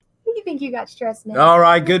think you got stressed now. All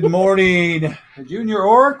right, good morning, Junior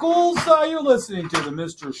Oracles. You're listening to the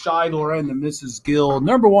Mr. Scheidler and the Mrs. Gill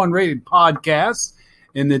 #1 rated podcast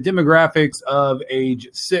in the demographics of age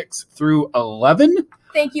 6 through 11.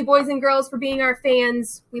 Thank you, boys and girls, for being our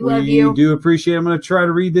fans. We love you. We do appreciate it. I'm going to try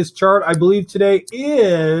to read this chart. I believe today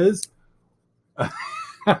is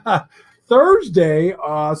Thursday,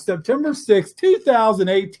 September 6th,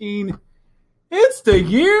 2018. It's the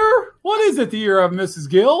year. What is it, the year of, Mrs.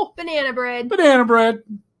 Gill? Banana bread. Banana bread.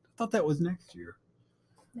 I thought that was next year.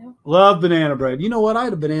 No. Love banana bread. You know what? I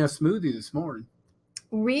had a banana smoothie this morning.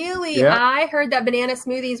 Really? Yeah. I heard that banana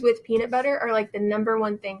smoothies with peanut butter are like the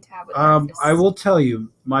 #1 thing to have with breakfast. I will tell you,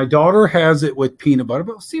 my daughter has it with peanut butter.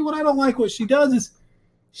 But see, what I don't like, what she does is,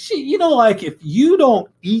 like if you don't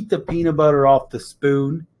eat the peanut butter off the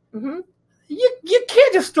spoon, you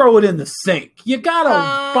can't just throw it in the sink. You got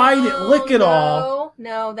to bite it, lick it off.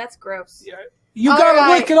 No, that's gross. Yeah. You got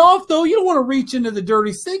to lick it off, though. You don't want to reach into the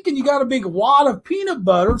dirty sink and you got a big wad of peanut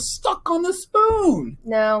butter stuck on the spoon.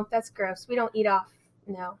 No, that's gross. We don't eat off.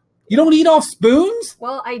 No. You don't eat off spoons?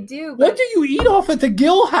 Well, I do. What do you eat off at the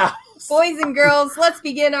Gill house? Boys and girls, let's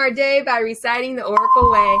begin our day by reciting the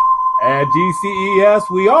Oracle Way. At GCES,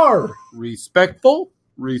 we are respectful,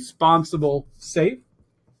 responsible, safe.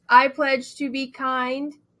 I pledge to be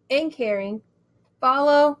kind and caring,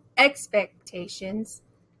 follow expectations,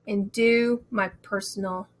 and do my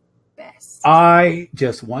personal best. I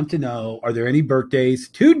just want to know, are there any birthdays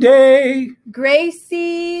today?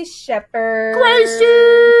 Gracie Shepherd.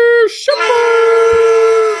 Gracie Shepherd!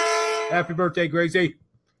 Happy birthday, Gracie.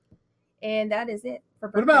 And that is it for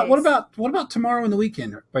birthdays. What about tomorrow and the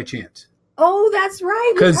weekend, by chance? Oh, that's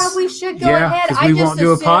right. We probably should go ahead. Because we won't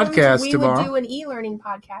do a podcast tomorrow. We would do an e-learning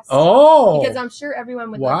podcast. Oh. Because I'm sure everyone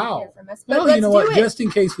would love to hear from us. But well, let's you know do what? it. Just in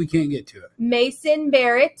case we can't get to it. Mason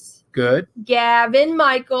Barrett. Good. Gavin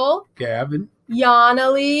Michael. Gavin.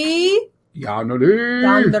 Yanalee.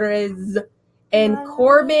 Yandres. And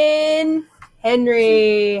Corbin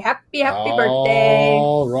Henry. Happy birthday.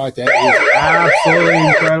 All right. That is absolutely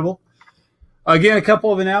incredible. Again, a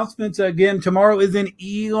couple of announcements. Again, tomorrow is an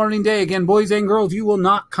e-learning day. Again, boys and girls, you will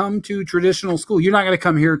not come to traditional school. You're not going to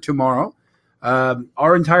come here tomorrow.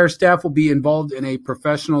 Our entire staff will be involved in a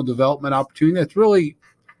professional development opportunity that's really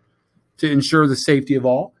to ensure the safety of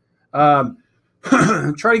all. Try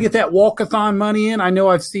to get that walkathon money in. I know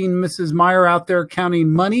I've seen Mrs. Meyer out there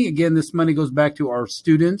counting money. Again, this money goes back to our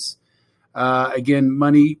students. Again,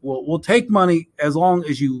 money, we'll take money as long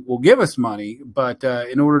as you will give us money, but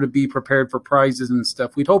in order to be prepared for prizes and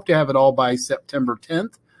stuff, we'd hope to have it all by September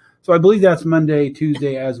 10th. So I believe that's Monday,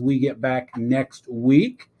 Tuesday as we get back next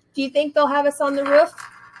week. Do you think they'll have us on the roof?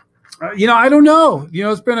 I don't know.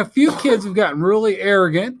 It's been a few kids who've gotten really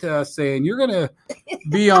arrogant, saying you're going to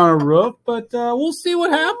be on a roof, but we'll see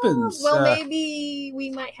what happens. Well, maybe we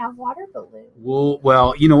might have water balloons.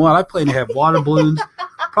 Well, you know what? I plan to have water balloons,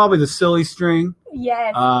 probably the silly string.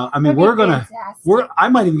 Yes. I might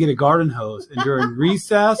even get a garden hose, and during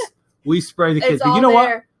recess, we spray the kids. But you know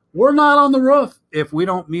what? We're not on the roof if we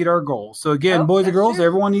don't meet our goal. So again, boys and girls,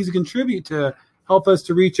 everyone needs to contribute to help us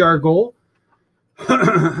to reach our goal.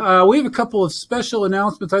 We have a couple of special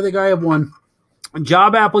announcements. I think I have one.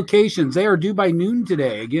 Job applications. They are due by noon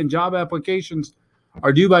today. Again, job applications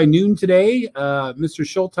are due by noon today. Mr.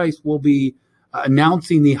 Schulteis will be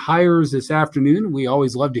announcing the hires this afternoon. We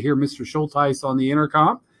always love to hear Mr. Schulteis on the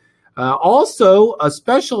intercom. Also, a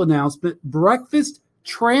special announcement. Breakfast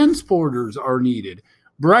transporters are needed.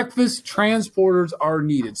 Breakfast transporters are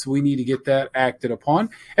needed. So we need to get that acted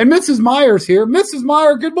upon. And Mrs. Meyer's here. Mrs.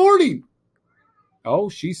 Meyer, good morning. Oh,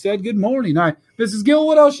 she said good morning. All right. Mrs. Gill,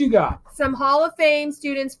 what else you got? Some Hall of Fame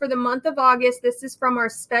students for the month of August. This is from our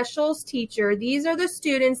specials teacher. These are the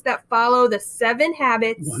students that follow the 7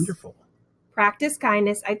 habits. Wonderful. Practice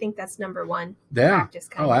kindness. I think that's #1. Yeah. Practice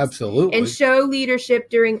kindness. Oh, absolutely. And show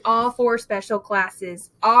leadership during all 4 special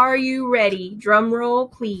classes. Are you ready? Drum roll,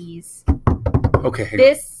 please. Okay.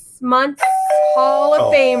 This month's Hall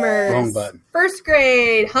of Famers. Wrong button. 1st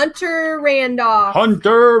grade, Hunter Randolph.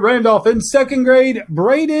 In 2nd grade,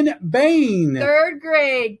 Braden Bain. 3rd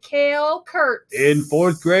grade, Cale Kurtz. In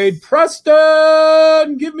 4th grade,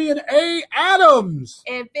 Preston. Give me an A. Adams.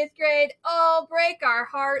 And 5th grade, oh, break our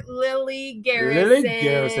heart, Lily Garrison.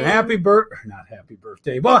 Not happy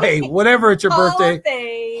birthday. Well, hey, whatever it's your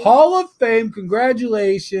birthday. Hall of Fame.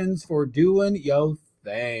 Congratulations for doing your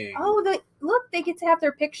thing. Oh, look, they get to have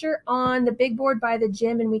their picture on the big board by the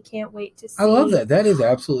gym, and we can't wait to see. I love that. That is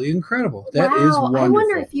absolutely incredible. That is wonderful. I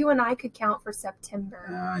wonder if you and I could count for September.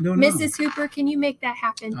 I don't know. Mrs. Hooper, can you make that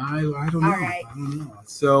happen? I don't know. All right. I don't know.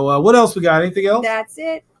 So what else we got? Anything else? That's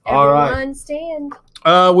it. All right. Everyone stand.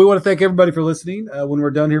 We want to thank everybody for listening. When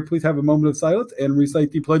we're done here, please have a moment of silence and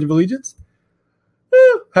recite the Pledge of Allegiance.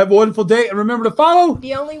 Have a wonderful day, and remember to follow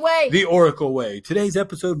the only way, the Oracle way. Today's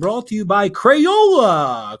episode brought to you by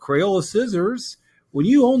Crayola. Crayola scissors. When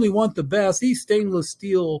you only want the best, these stainless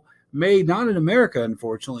steel made, not in America,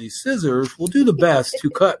 unfortunately, scissors will do the best to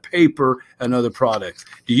cut paper and other products.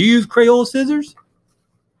 Do you use Crayola scissors?